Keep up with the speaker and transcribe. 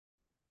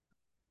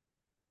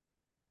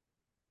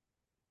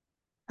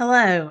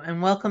Hello,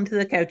 and welcome to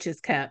the Coach's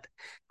Cup.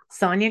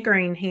 Sonya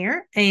Green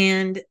here.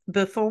 And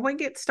before we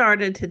get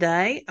started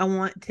today, I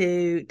want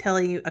to tell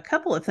you a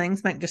couple of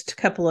things, make just a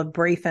couple of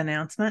brief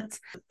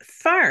announcements.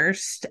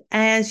 First,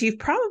 as you've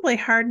probably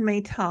heard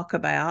me talk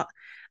about,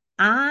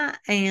 I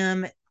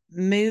am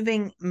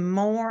moving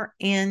more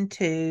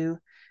into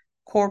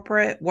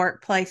corporate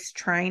workplace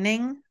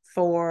training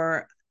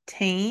for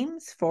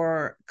teams,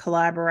 for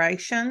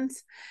collaborations.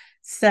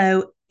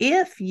 So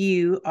if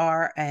you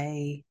are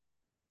a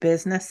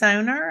business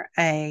owner,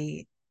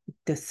 a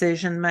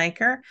decision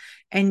maker,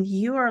 and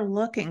you are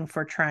looking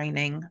for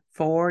training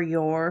for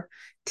your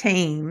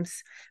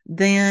teams,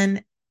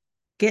 then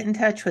get in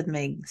touch with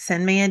me.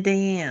 Send me a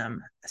DM,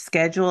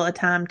 schedule a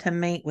time to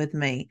meet with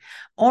me.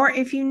 Or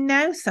if you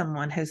know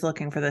someone who's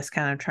looking for this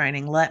kind of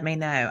training, let me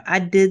know. I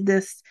did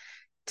this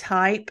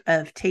type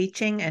of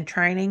teaching and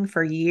training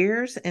for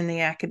years in the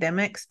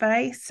academic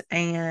space.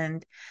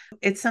 And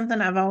it's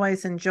something I've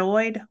always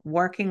enjoyed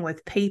working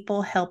with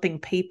people, helping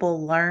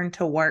people learn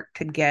to work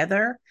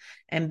together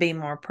and be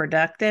more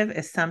productive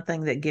is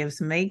something that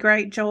gives me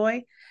great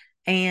joy.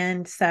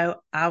 And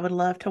so I would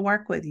love to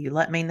work with you.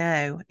 Let me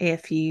know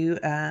if you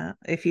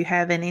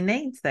have any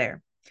needs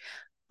there.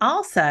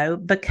 Also,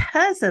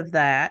 because of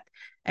that,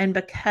 and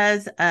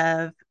because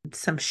of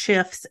some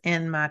shifts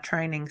in my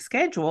training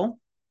schedule,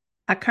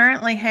 I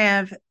currently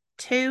have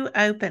two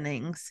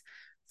openings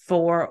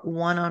for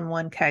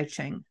one-on-one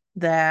coaching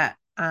that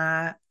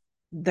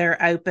they're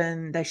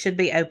open. They should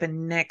be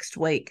open next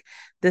week.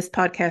 This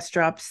podcast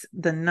drops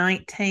the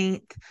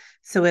 19th,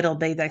 so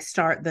they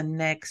start the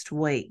next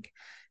week.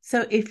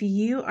 So if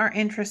you are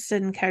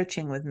interested in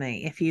coaching with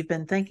me, if you've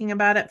been thinking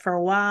about it for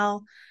a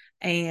while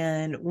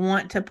and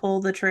want to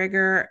pull the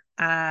trigger,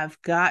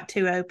 I've got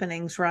two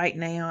openings right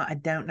now. I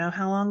don't know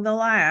how long they'll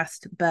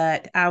last,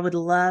 but I would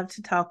love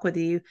to talk with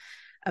you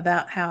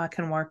about how I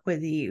can work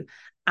with you.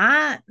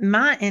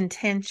 My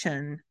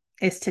intention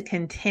is to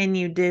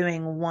continue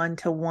doing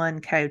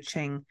one-to-one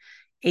coaching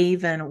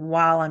even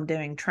while I'm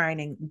doing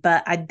training,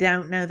 but I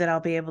don't know that I'll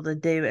be able to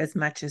do as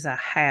much as I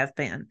have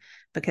been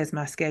because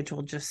my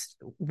schedule just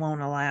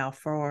won't allow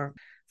for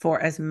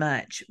as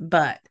much.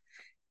 But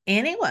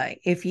anyway,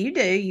 if you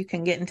do, you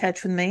can get in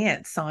touch with me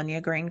at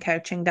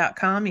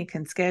sonyagreencoaching.com. You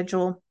can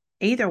schedule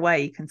either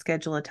way, you can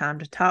schedule a time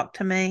to talk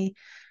to me,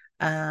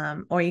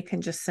 or you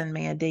can just send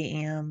me a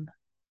DM,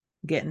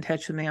 get in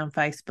touch with me on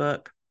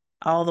Facebook,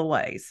 all the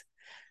ways.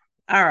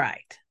 All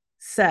right.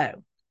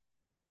 So,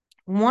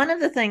 one of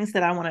the things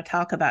that I want to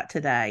talk about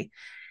today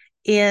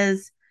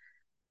is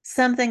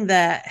something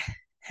that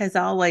has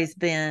always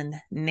been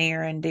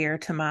near and dear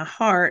to my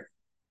heart,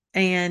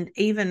 and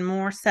even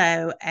more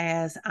so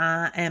as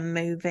I am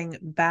moving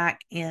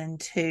back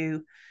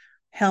into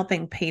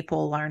helping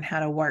people learn how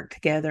to work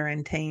together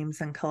in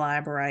teams and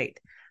collaborate.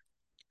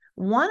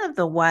 One of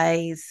the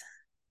ways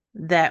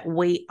that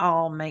we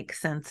all make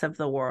sense of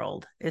the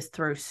world is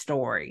through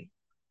story.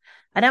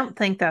 I don't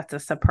think that's a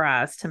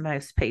surprise to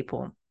most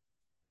people.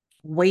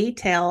 We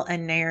tell a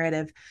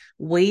narrative,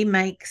 we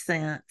make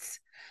sense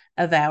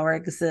of our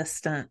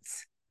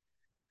existence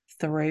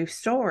through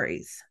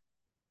stories.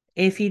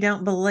 If you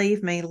don't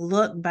believe me,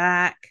 look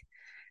back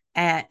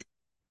at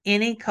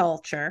any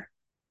culture,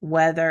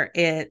 whether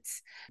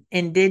it's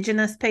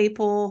indigenous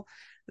people,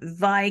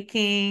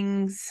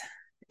 Vikings,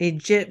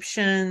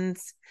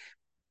 Egyptians,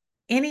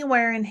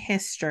 anywhere in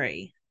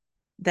history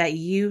that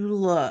you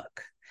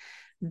look,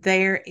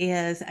 there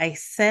is a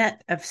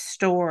set of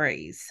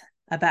stories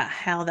about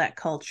how that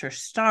culture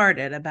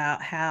started,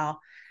 about how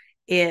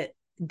it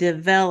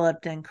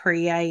developed and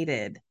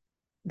created.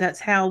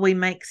 That's how we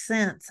make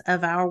sense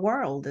of our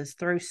world, is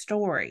through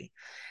story.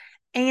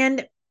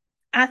 And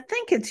I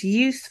think it's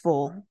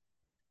useful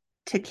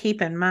to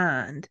keep in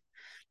mind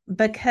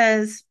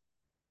because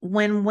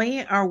when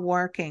we are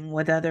working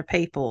with other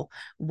people,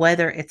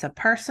 whether it's a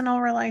personal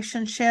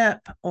relationship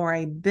or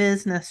a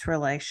business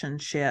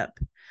relationship,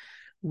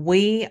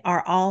 we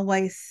are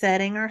always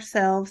setting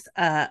ourselves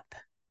up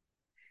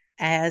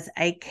as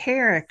a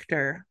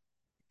character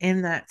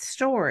in that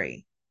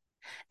story.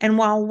 And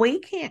while we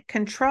can't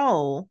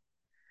control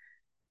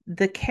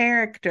the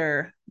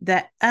character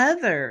that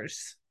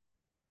others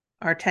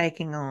are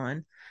taking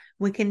on,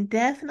 we can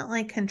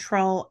definitely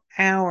control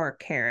our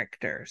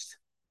characters.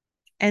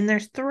 And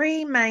there's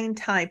three main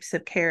types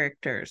of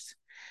characters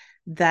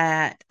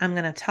that I'm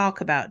going to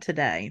talk about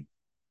today.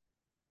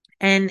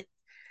 And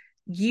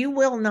you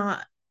will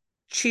not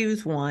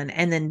choose one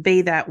and then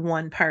be that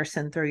one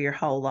person through your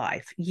whole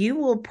life. You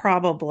will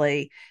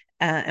probably,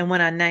 and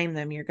when I name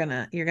them, you're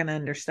gonna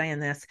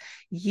understand this.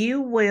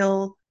 You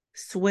will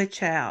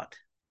switch out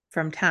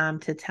from time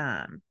to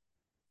time.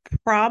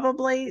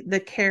 Probably the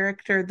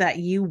character that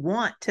you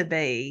want to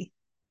be,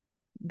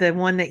 the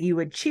one that you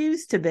would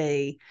choose to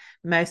be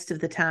most of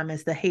the time,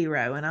 is the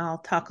hero. And I'll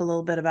talk a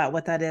little bit about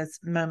what that is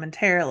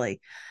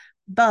momentarily.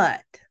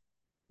 But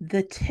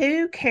the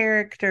two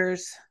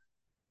characters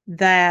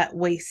that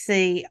we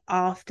see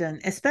often,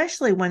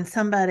 especially when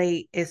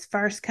somebody is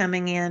first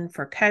coming in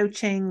for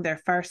coaching,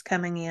 they're first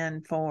coming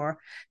in for,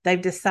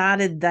 they've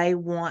decided they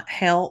want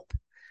help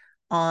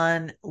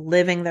on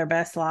living their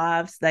best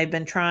lives. They've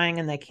been trying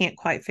and they can't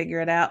quite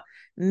figure it out.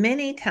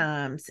 Many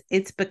times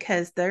it's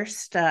because they're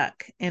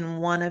stuck in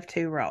one of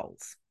two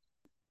roles.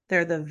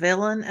 They're the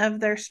villain of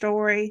their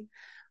story,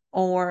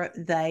 or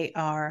they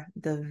are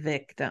the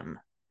victim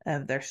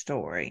of their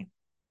story.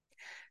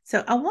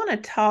 So I want to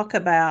talk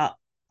about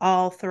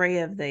all three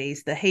of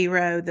these: the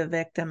hero, the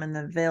victim, and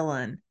the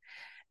villain.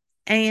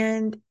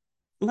 And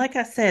like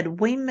I said,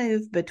 we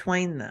move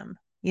between them.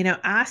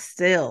 I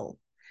still,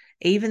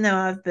 even though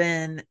I've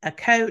been a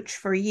coach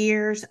for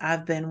years,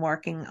 I've been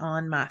working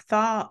on my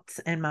thoughts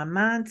and my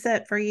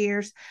mindset for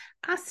years,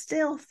 I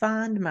still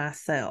find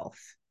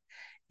myself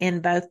in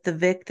both the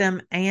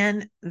victim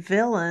and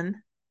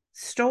villain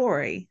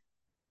story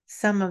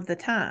some of the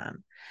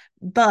time,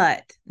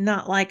 but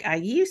not like I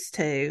used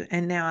to.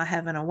 And now I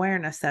have an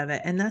awareness of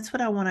it. And that's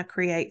what I want to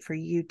create for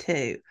you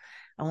too.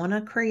 I want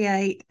to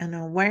create an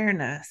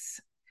awareness,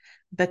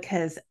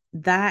 because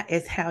that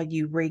is how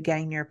you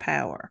regain your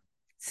power.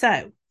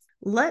 So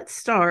let's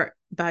start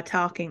by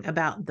talking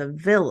about the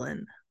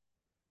villain.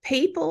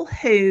 People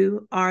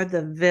who are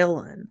the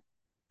villain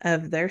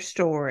of their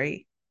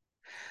story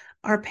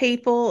are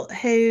people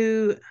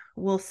who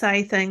will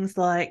say things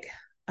like,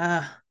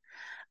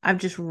 I've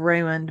just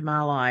ruined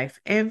my life.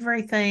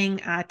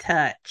 Everything I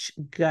touch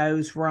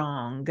goes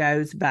wrong,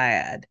 goes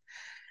bad.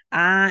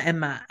 I am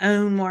my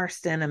own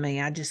worst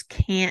enemy. I just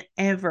can't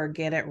ever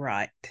get it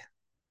right.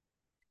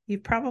 You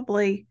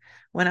probably,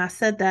 when I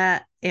said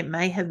that, it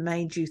may have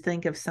made you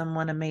think of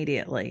someone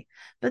immediately.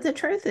 But the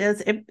truth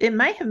is, it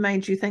may have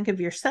made you think of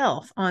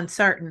yourself on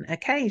certain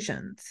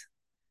occasions,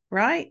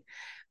 right?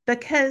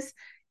 Because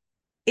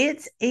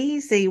it's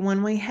easy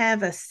when we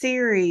have a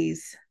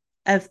series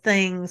of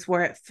things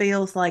where it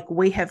feels like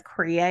we have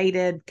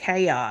created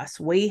chaos,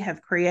 we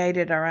have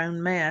created our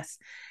own mess.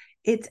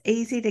 It's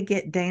easy to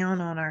get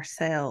down on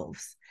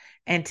ourselves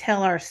and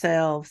tell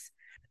ourselves,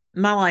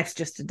 my life's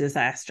just a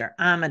disaster.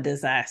 I'm a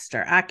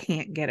disaster. I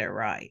can't get it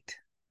right.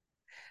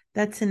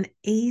 That's an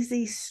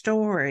easy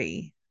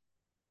story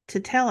to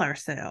tell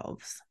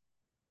ourselves.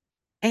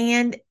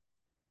 And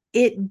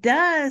it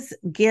does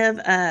give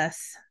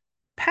us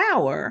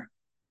power,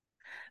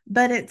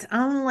 but it's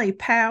only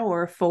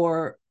power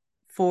for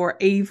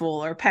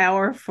evil, or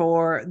power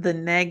for the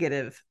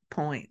negative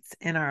points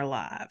in our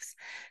lives.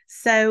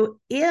 So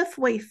if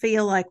we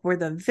feel like we're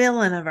the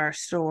villain of our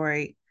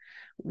story,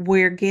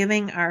 we're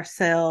giving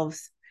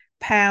ourselves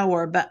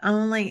power, but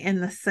only in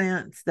the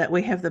sense that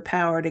we have the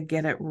power to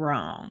get it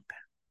wrong.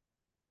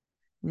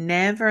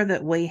 Never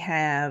that we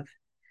have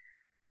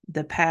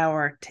the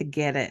power to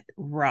get it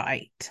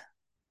right.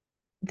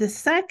 The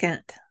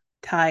second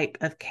type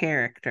of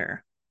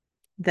character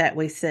that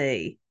we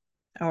see,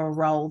 or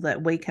role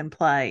that we can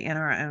play in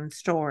our own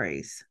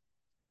stories,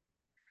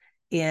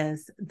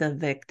 is the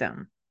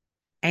victim.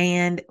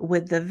 And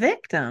with the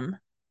victim,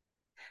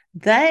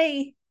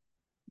 they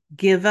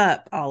give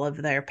up all of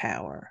their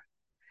power.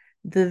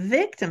 The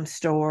victim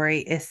story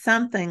is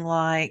something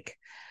like,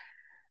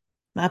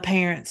 my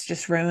parents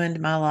just ruined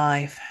my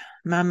life.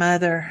 My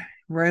mother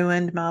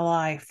ruined my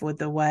life with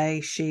the way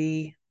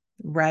she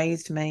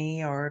raised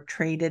me or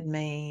treated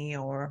me,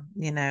 or,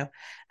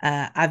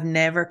 I've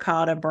never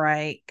caught a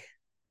break.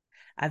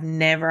 I've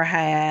never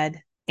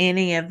had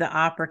any of the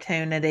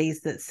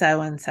opportunities that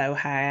so and so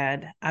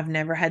had. I've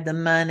never had the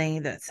money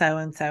that so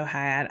and so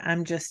had.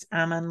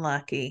 I'm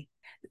unlucky.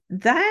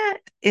 That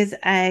is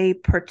a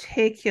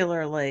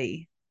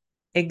particularly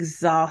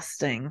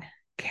exhausting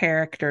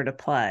character to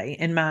play,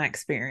 in my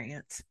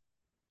experience,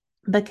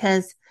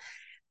 because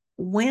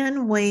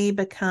when we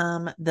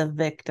become the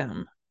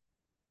victim,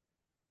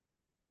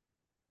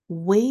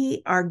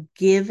 we are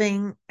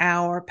giving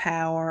our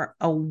power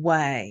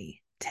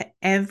away to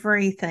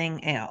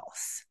everything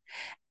else.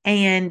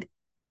 And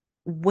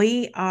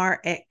we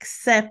are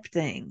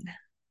accepting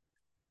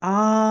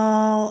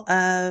all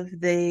of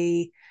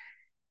the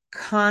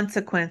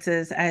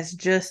consequences as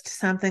just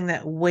something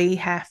that we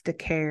have to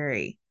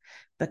carry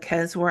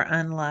because we're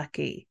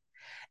unlucky.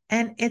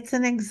 And it's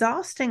an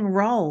exhausting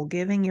role,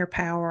 giving your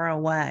power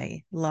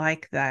away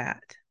like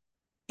that.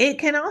 It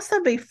can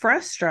also be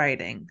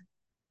frustrating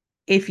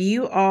if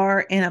you are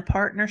in a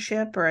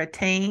partnership or a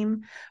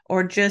team,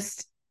 or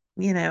just,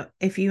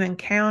 if you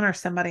encounter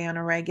somebody on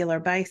a regular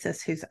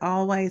basis who's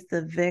always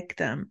the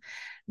victim.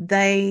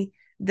 The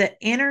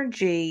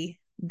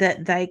energy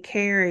that they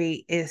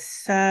carry is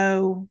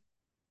so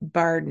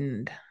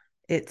burdened.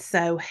 It's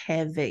so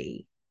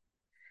heavy.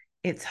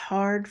 It's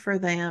hard for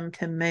them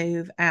to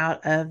move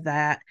out of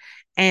that.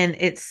 And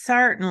it's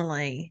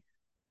certainly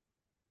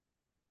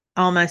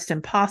almost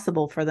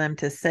impossible for them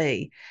to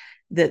see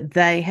that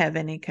they have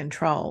any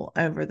control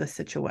over the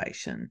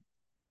situation.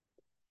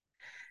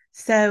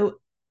 So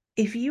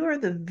if you are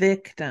the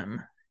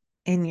victim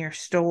in your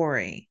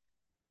story,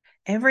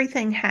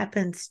 everything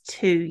happens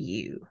to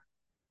you.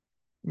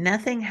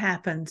 Nothing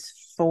happens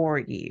for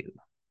you.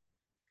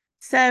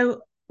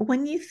 So,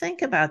 when you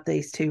think about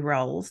these two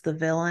roles, the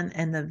villain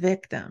and the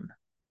victim,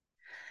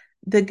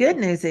 the good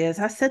news is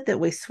I said that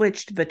we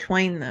switched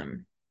between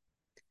them.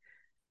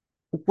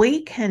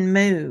 We can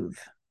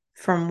move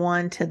from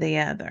one to the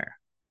other.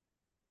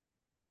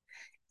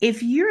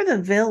 If you're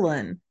the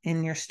villain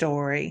in your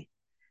story,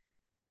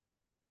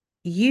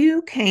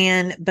 you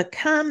can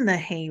become the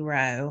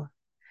hero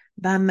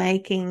by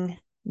making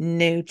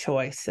new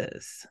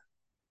choices.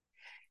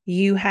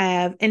 You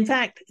have, in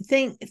fact,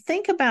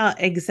 think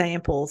about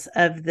examples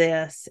of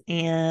this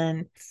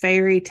in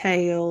fairy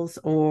tales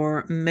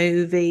or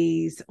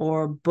movies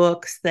or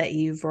books that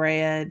you've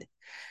read.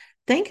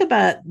 Think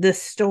about the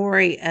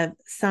story of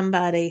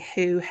somebody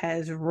who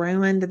has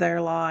ruined their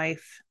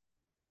life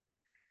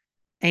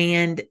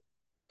and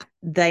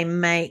they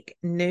make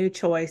new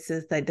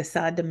choices. They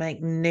decide to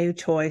make new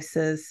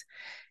choices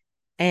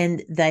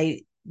and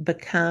they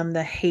become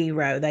the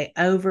hero. They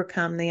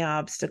overcome the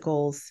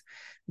obstacles.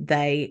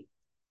 They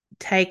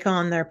take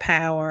on their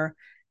power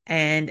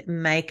and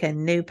make a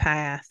new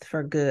path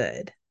for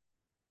good.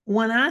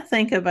 When I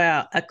think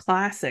about a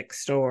classic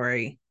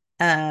story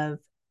of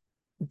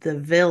the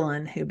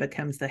villain who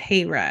becomes the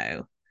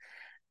hero,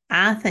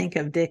 I think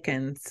of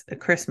Dickens' A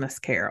Christmas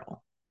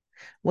Carol.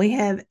 We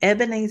have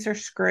Ebenezer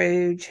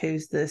Scrooge,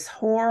 who's this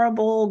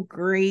horrible,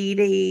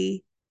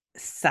 greedy,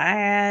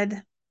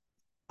 sad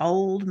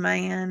old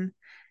man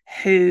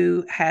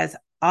who has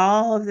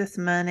all of this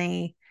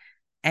money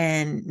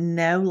and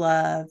no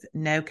love,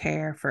 no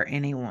care for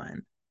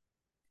anyone.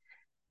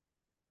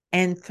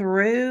 And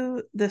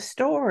through the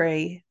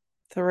story,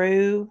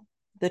 through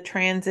the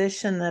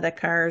transition that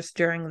occurs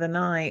during the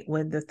night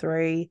with the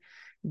three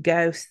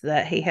ghosts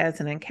that he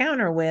has an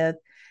encounter with,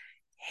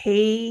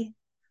 he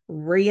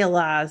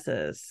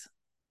realizes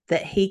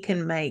that he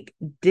can make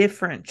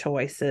different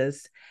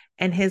choices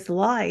and his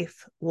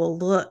life will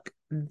look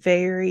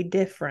very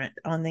different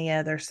on the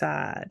other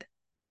side.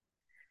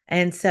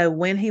 And so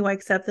when he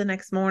wakes up the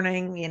next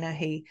morning,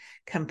 he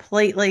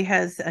completely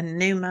has a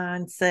new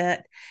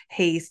mindset.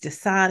 He's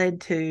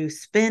decided to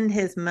spend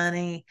his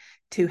money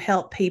to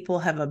help people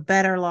have a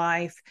better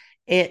life.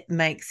 It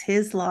makes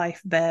his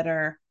life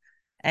better,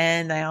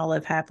 and they all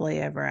live happily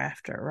ever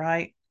after,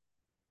 right?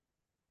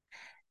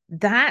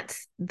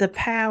 That's the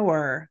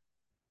power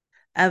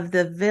of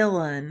the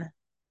villain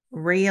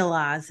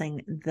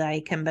realizing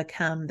they can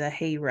become the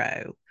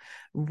hero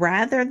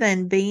rather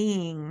than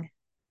being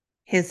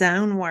his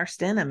own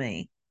worst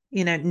enemy.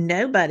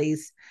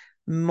 Nobody's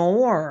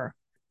more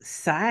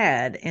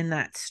sad in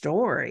that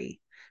story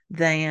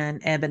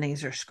than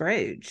Ebenezer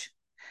Scrooge.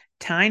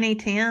 Tiny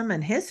Tim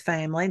and his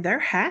family, they're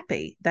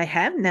happy. They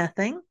have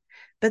nothing,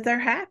 but they're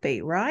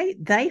happy, right?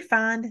 They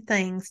find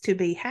things to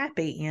be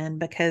happy in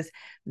because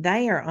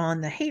they are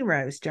on the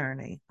hero's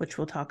journey, which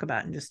we'll talk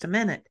about in just a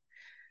minute.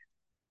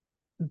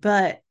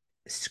 But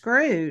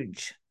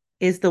Scrooge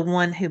is the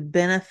one who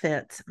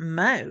benefits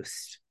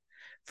most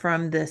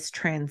from this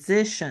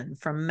transition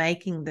from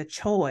making the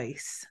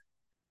choice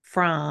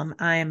from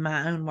I am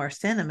my own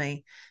worst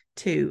enemy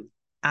to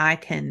I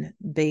can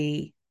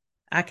be,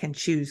 I can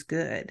choose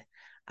good.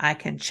 I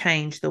can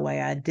change the way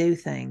I do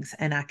things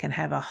and I can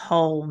have a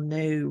whole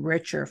new,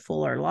 richer,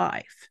 fuller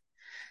life.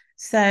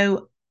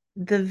 So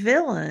the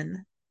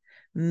villain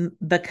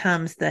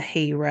becomes the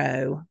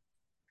hero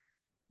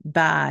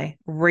by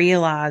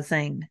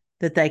realizing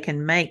that they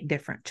can make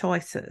different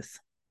choices.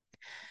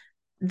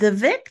 The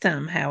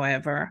victim,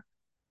 however,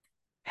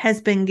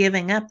 has been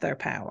giving up their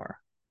power.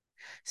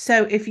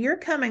 So if you're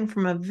coming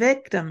from a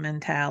victim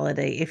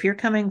mentality, if you're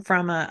coming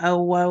from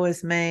oh, woe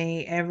is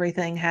me,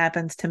 everything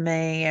happens to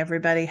me,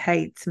 everybody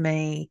hates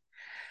me,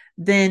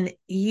 then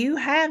you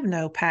have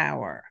no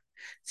power.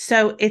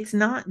 So it's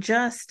not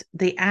just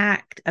the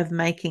act of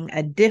making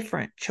a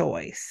different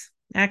choice.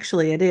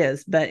 Actually, it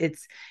is, but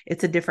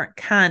it's a different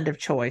kind of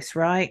choice,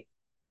 right?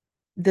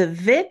 The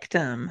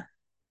victim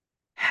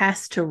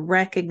has to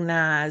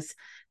recognize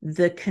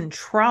the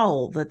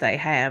control that they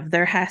have.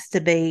 There has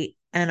to be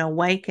an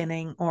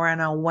awakening or an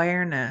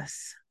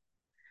awareness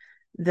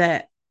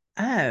that,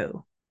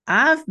 oh,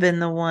 I've been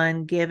the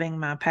one giving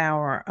my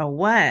power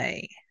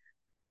away.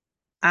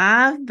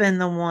 I've been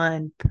the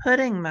one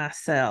putting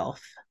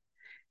myself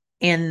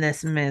in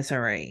this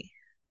misery.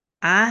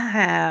 I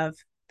have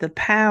the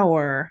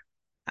power,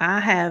 I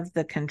have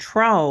the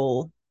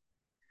control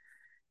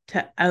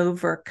to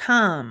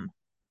overcome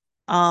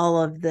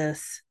all of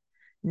this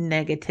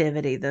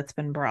negativity that's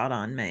been brought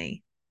on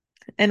me.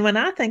 And when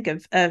I think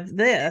of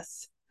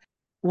this,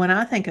 when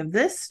I think of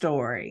this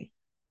story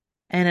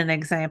and an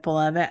example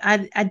of it,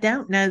 I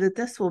don't know that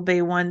this will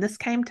be one. This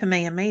came to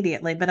me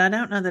immediately, but I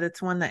don't know that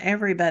it's one that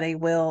everybody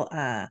will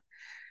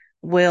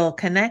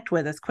connect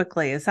with as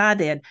quickly as I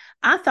did.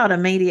 I thought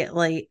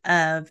immediately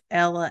of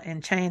Ella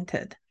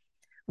Enchanted,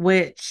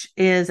 which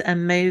is a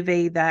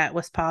movie that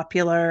was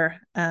popular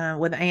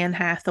with Anne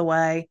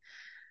Hathaway,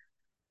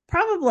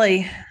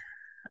 probably,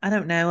 I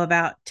don't know,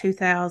 about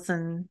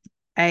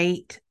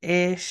 2008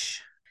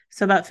 ish.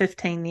 So about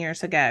 15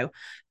 years ago.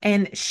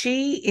 And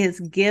she is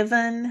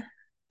given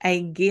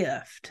a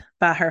gift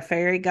by her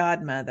fairy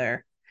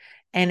godmother,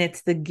 and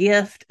it's the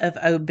gift of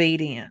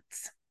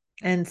obedience.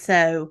 And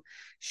so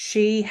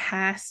she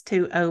has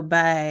to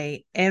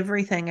obey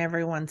everything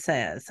everyone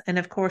says. And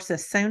of course,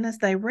 as soon as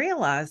they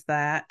realize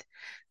that,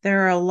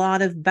 there are a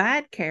lot of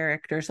bad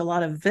characters, a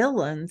lot of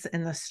villains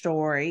in the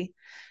story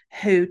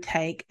who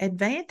take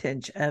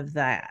advantage of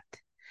that.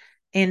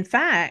 In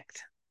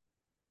fact,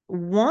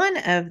 one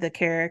of the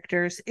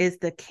characters is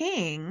the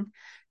king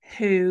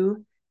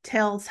who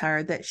tells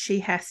her that she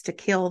has to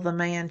kill the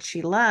man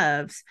she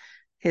loves,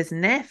 his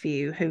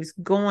nephew, who's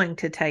going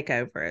to take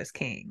over as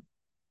king.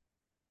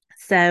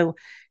 So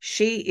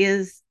she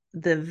is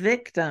the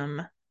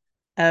victim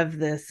of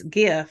this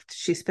gift.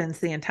 She spends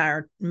the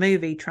entire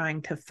movie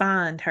trying to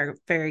find her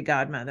fairy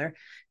godmother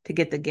to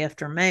get the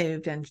gift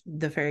removed, and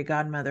the fairy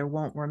godmother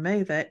won't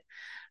remove it.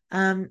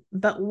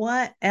 But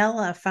what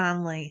Ella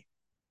finally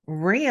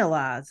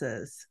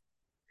realizes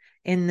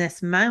in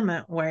this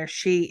moment where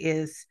she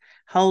is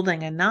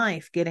holding a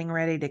knife, getting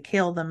ready to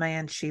kill the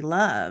man she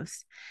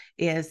loves,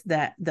 is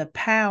that the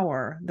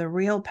power, the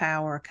real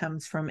power,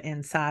 comes from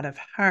inside of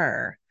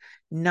her,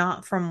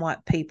 not from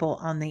what people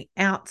on the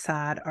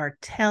outside are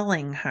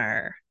telling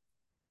her.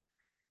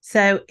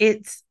 So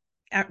it's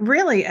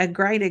really a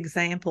great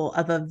example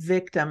of a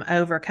victim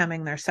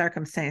overcoming their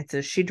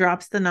circumstances. She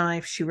drops the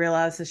knife. She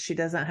realizes she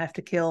doesn't have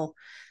to kill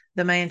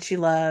the man she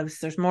loves.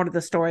 There's more to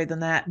the story than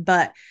that.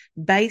 But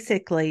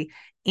basically,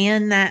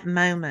 in that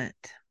moment,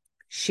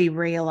 she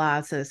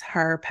realizes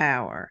her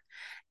power.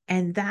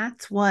 And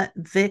that's what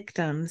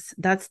victims,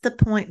 that's the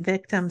point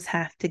victims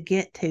have to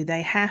get to.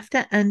 They have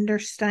to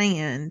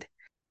understand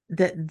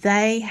that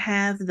they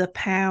have the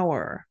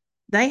power.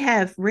 They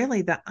have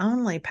really the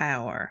only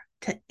power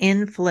to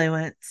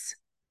influence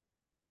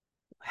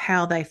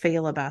how they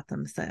feel about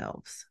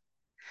themselves.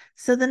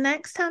 So the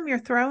next time you're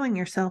throwing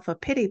yourself a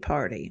pity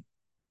party,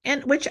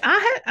 and which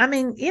I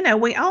mean,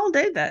 we all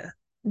do that,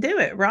 do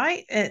it,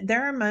 right?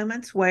 There are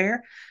moments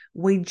where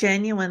we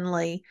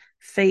genuinely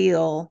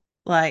feel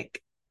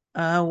like,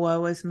 oh,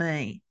 woe is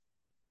me.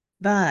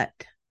 But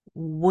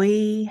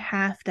we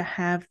have to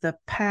have the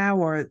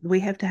power, we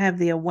have to have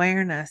the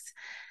awareness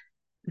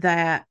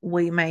that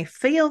we may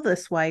feel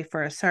this way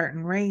for a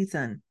certain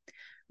reason,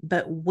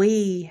 but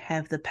we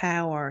have the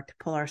power to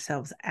pull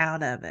ourselves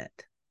out of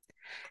it.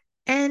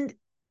 And,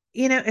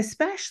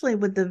 especially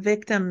with the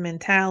victim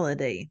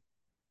mentality,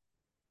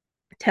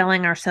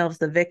 telling ourselves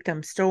the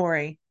victim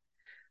story,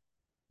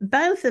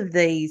 both of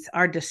these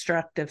are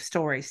destructive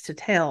stories to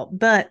tell,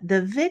 but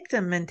the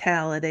victim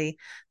mentality,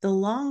 the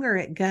longer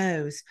it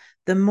goes,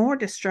 the more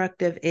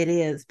destructive it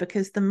is,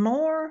 because the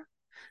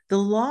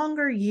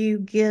longer you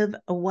give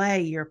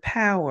away your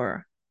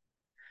power,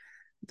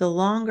 the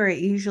longer it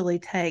usually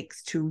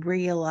takes to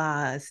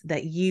realize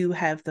that you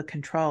have the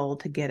control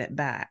to get it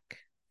back.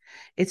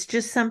 It's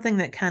just something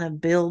that kind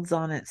of builds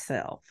on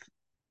itself.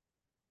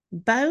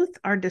 Both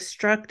are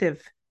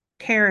destructive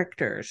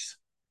characters,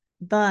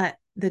 but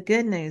the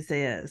good news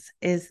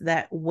is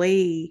that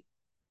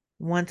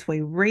once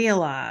we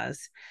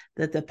realize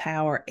that the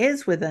power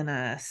is within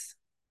us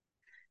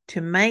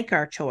to make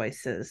our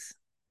choices,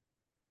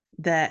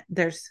 that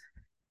there's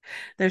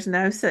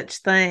no such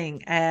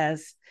thing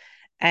as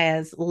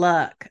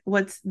luck.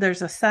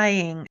 There's a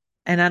saying,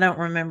 and I don't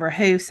remember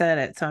who said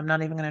it, so I'm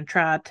not even going to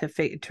try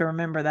to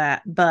remember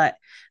that. But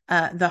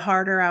the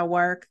harder I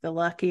work, the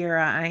luckier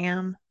I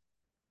am.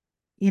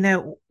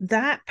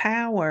 That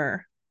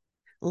power,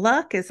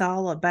 luck is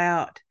all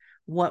about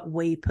what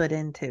we put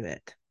into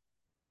it.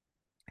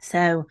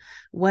 So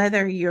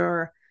whether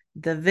you're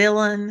the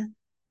villain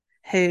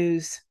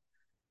who's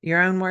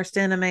your own worst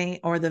enemy,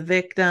 or the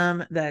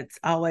victim that's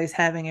always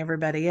having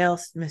everybody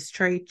else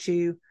mistreat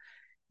you,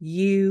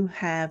 you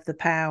have the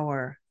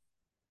power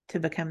to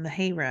become the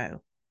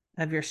hero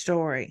of your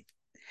story.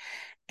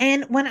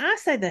 And when I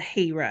say the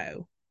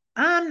hero,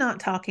 I'm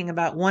not talking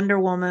about Wonder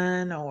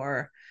Woman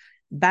or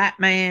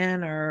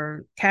Batman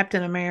or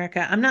Captain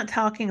America. I'm not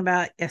talking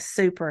about a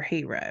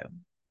superhero.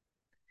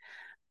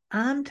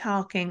 I'm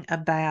talking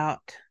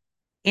about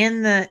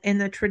in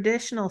the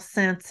traditional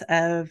sense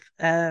of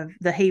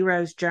the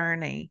hero's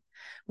journey,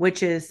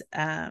 which is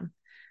a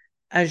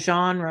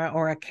genre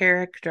or a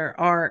character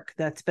arc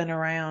that's been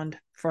around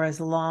for as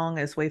long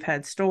as we've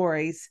had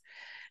stories.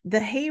 The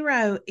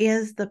hero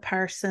is the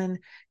person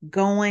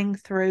going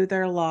through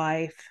their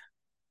life,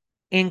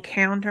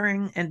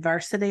 encountering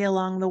adversity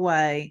along the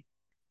way,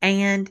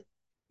 and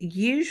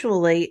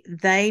usually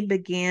they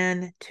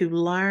begin to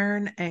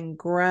learn and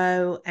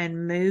grow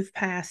and move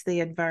past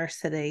the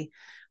adversity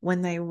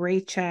when they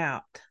reach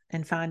out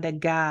and find a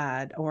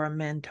guide or a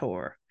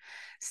mentor.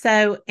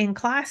 So in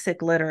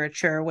classic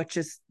literature, which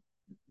is,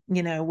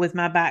 with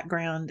my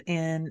background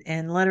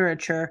in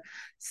literature,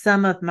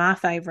 some of my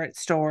favorite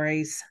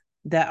stories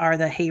that are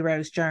the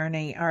hero's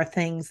journey are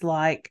things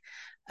like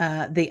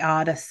the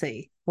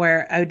Odyssey,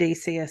 where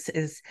Odysseus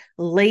is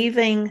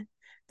leaving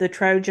the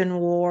Trojan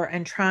War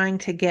and trying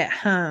to get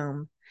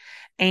home.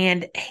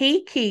 And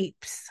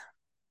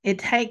it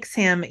takes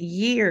him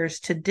years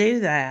to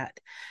do that,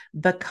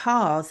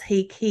 because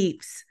he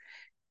keeps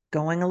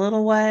going a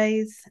little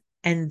ways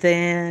and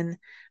then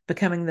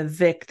becoming the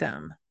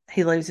victim.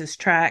 He loses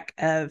track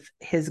of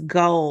his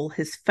goal,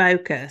 his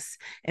focus.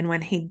 And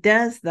when he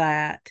does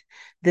that,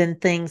 then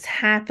things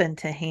happen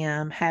to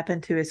him,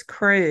 happen to his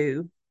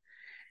crew,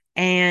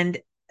 and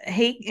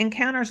he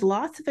encounters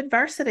lots of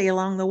adversity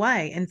along the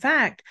way. In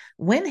fact,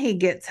 when he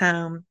gets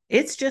home,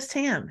 it's just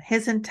him.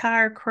 His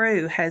entire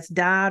crew has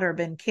died or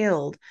been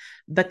killed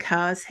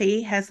because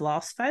he has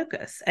lost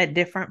focus at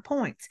different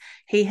points.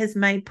 He has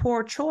made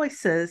poor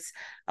choices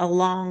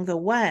along the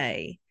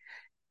way,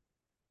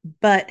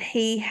 but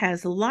he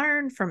has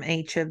learned from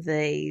each of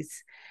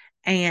these,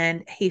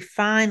 and he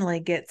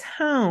finally gets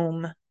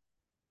home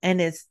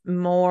and is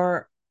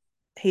more,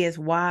 he is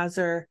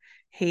wiser.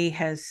 He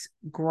has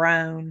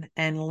grown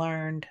and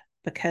learned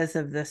because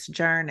of this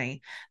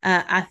journey.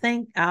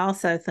 I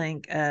also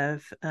think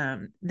of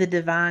the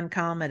Divine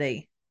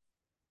Comedy,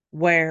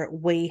 where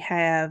we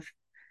have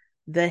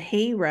the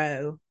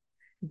hero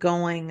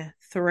going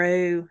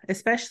through,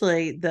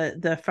 especially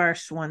the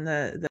first one,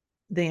 the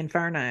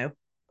Inferno,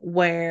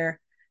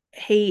 where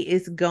he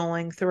is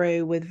going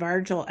through with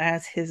Virgil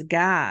as his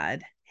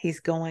guide. He's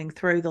going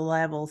through the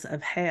levels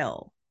of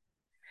hell,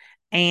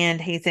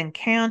 and he's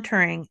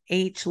encountering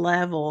each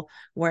level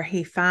where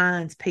he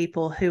finds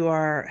people who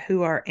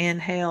are in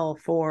hell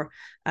for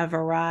a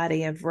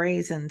variety of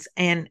reasons,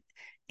 and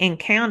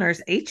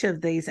encounters each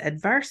of these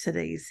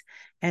adversities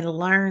and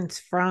learns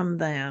from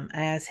them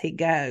as he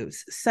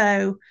goes.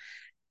 So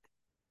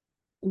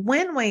why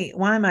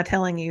am I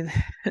telling you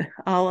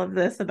all of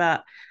this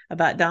about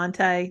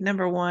Dante?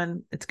 Number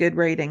one, it's good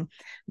reading,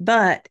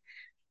 but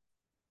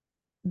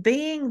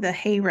being the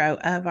hero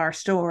of our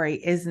story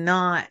is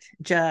not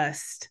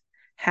just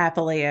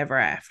happily ever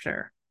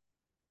after,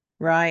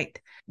 right?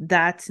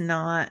 That's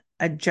not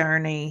a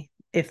journey.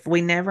 If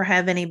we never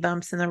have any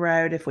bumps in the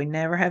road, if we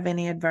never have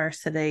any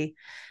adversity,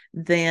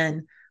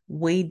 then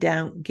we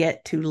don't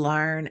get to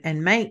learn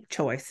and make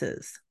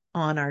choices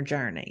on our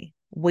journey.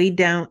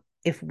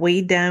 If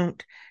we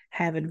don't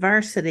have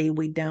adversity,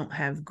 we don't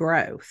have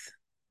growth.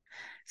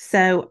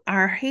 So,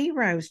 our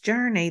hero's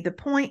journey, the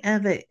point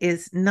of it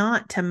is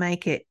not to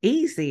make it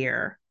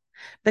easier,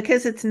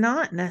 because it's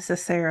not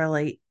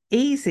necessarily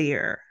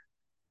easier,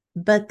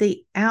 but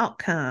the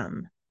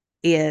outcome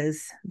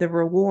is, the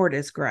reward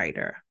is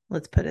greater.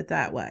 Let's put it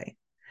that way.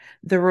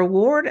 The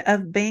reward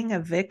of being a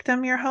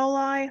victim your whole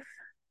life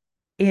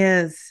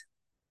is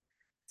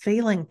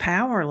feeling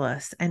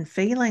powerless and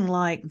feeling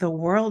like the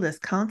world is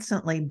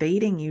constantly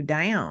beating you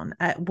down.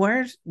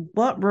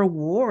 What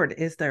reward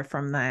is there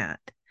from that?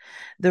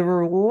 The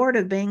reward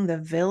of being the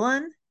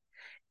villain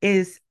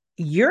is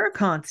you're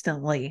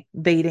constantly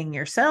beating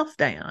yourself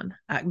down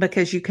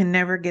because you can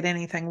never get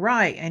anything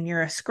right, and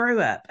you're a screw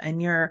up, and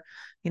you're,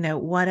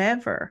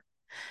 whatever.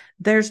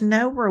 There's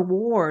no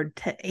reward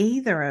to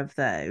either of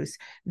those.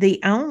 The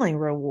only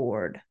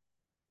reward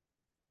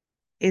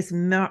is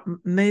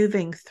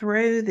moving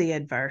through the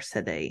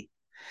adversity,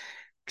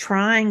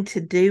 trying to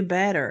do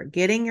better,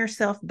 getting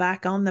yourself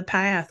back on the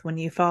path when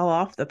you fall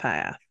off the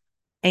path,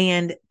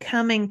 and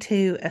coming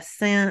to a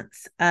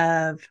sense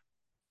of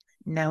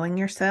knowing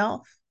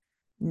yourself,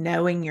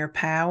 knowing your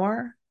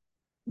power,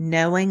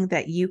 knowing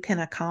that you can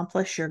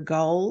accomplish your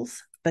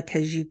goals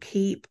because you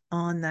keep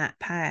on that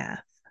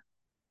path.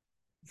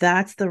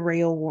 That's the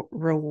real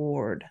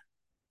reward.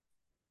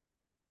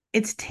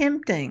 It's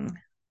tempting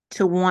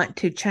to want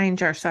to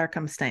change our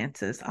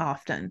circumstances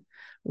often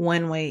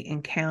when we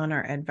encounter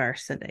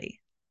adversity.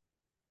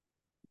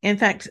 In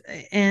fact,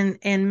 in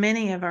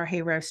many of our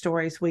hero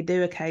stories, we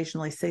do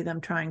occasionally see them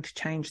trying to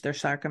change their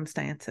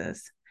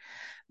circumstances,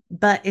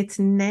 but it's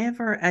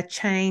never a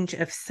change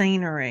of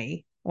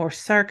scenery or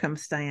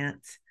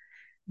circumstance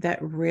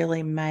that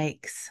really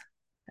makes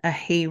a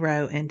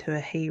hero into a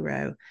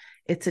hero.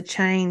 It's a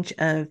change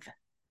of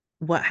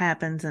what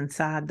happens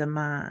inside the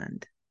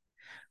mind.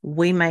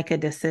 We make a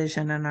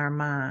decision in our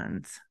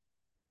minds,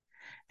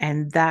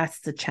 and that's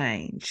the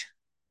change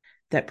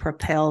that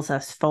propels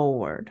us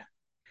forward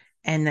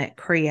and that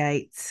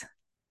creates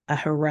a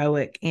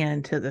heroic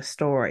end to the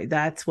story.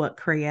 That's what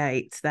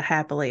creates the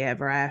happily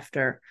ever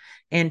after.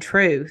 In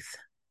truth,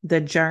 the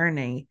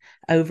journey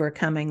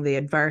overcoming the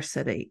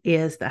adversity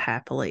is the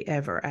happily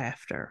ever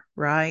after,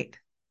 right?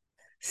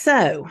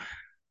 So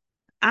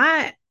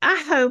I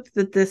hope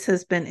that this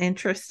has been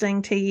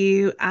interesting to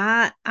you.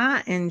 I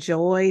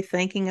enjoy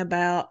thinking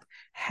about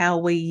how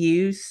we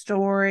use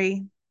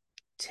story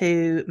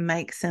to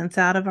make sense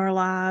out of our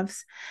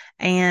lives,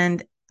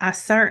 and I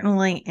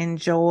certainly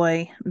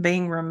enjoy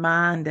being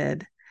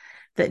reminded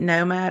that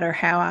no matter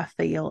how I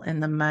feel in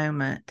the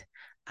moment,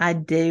 I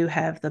do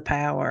have the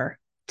power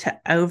to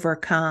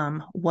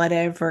overcome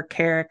whatever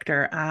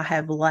character I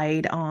have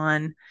laid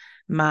on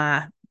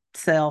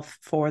myself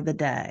for the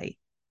day.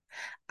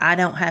 I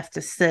don't have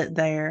to sit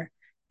there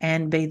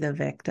and be the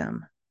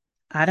victim.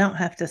 I don't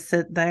have to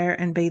sit there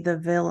and be the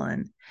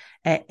villain.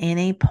 At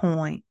any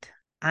point,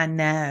 I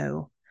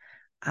know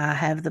I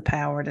have the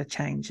power to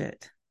change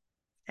it.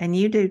 And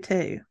you do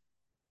too.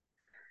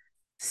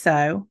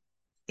 So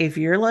if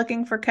you're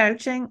looking for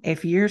coaching,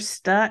 if you're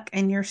stuck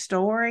in your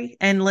story,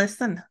 and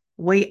listen,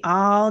 we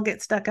all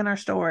get stuck in our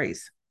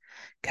stories.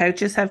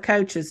 Coaches have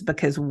coaches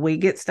because we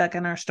get stuck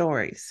in our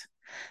stories.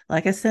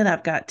 Like I said,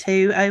 I've got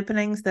 2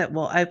 openings that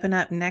will open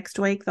up next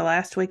week, the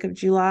last week of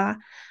July.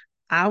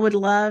 I would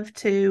love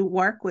to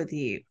work with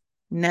you.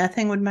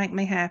 Nothing would make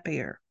me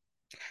happier.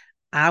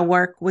 I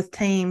work with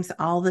teams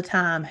all the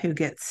time who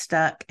get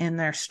stuck in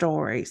their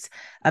stories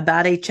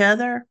about each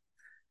other,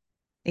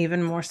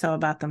 even more so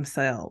about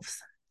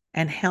themselves,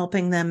 and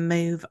helping them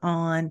move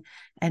on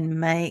and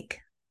make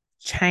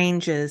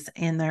changes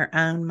in their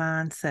own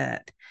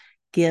mindset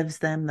gives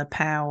them the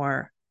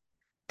power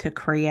to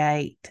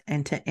create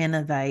and to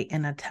innovate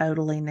in a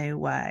totally new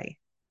way.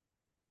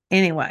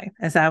 Anyway,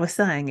 as I was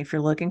saying, if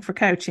you're looking for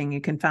coaching, you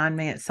can find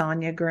me at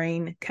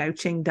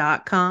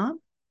sonyagreencoaching.com.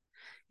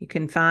 You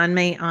can find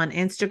me on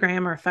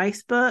Instagram or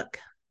Facebook.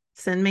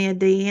 Send me a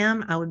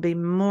DM. I would be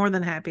more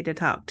than happy to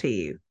talk to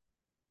you.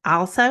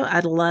 Also,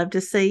 I'd love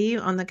to see you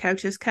on the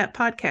Coaches Cup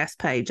podcast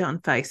page on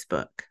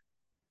Facebook.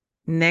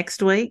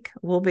 Next week,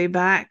 we'll be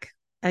back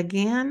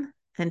again.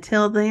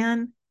 Until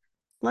then,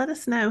 let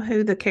us know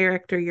who the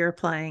character you're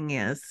playing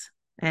is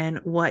and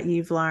what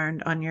you've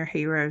learned on your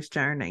hero's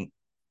journey.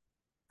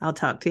 I'll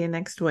talk to you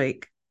next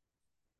week.